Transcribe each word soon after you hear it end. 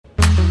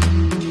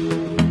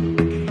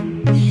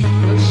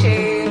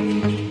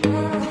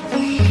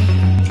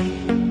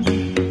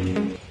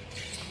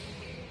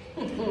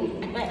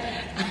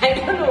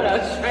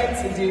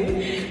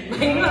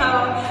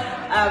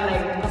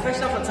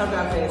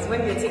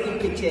taking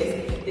pictures.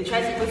 They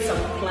try to put some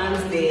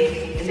plants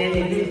there, and then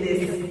they do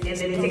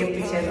this, and then they take a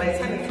picture. By the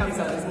time it comes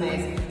out, it's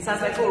nice. So I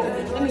was like, oh,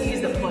 let me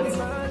use the pot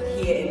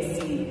here and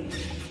see.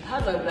 How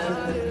do I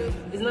balance it?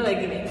 It's not like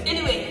it.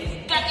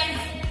 Anyway, guys,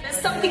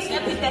 there's something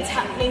epic that's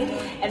happening,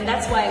 and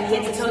that's why I'm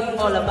here to tell you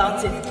all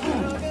about it.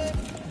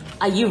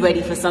 Are you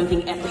ready for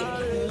something epic?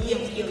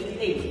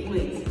 Hey,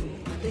 wait.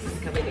 This is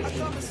coming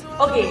again.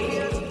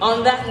 Okay,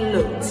 on that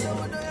note,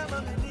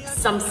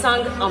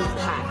 Samsung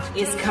Unpacked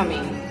is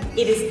coming.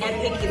 It is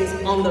epic, it is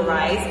on the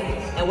rise,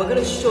 and we're going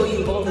to show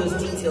you all those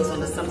details on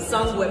the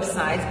Samsung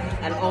website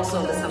and also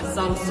on the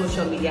Samsung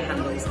social media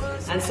handles.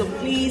 And so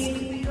please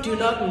do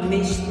not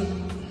miss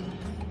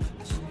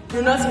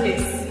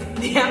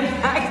the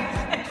Unpacked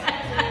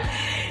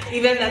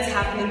event that's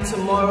happening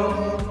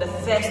tomorrow, the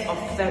 1st of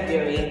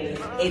February.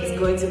 It's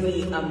going to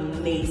be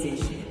amazing.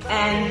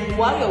 And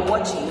while you're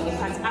watching, in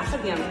fact, after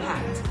the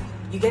Unpacked,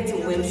 you get to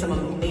win some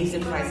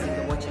amazing prizes in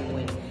the Watch and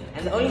Win.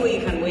 And the only way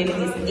you can win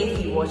is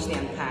if you watch the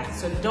Unpacked.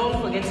 So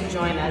don't forget to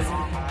join us.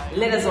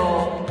 Let us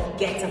all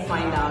get to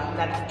find out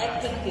that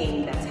epic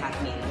thing that's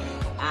happening.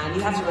 And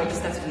you have to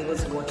register to be able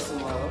to watch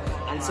tomorrow.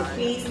 And so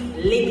please,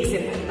 link is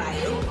in the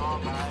bio.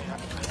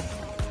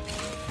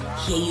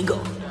 Here you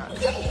go.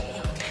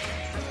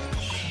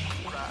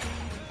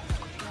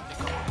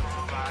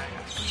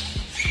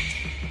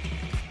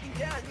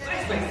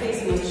 My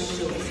face will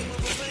show.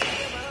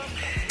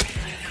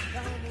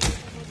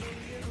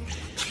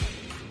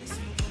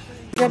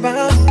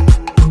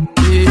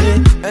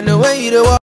 And the way you do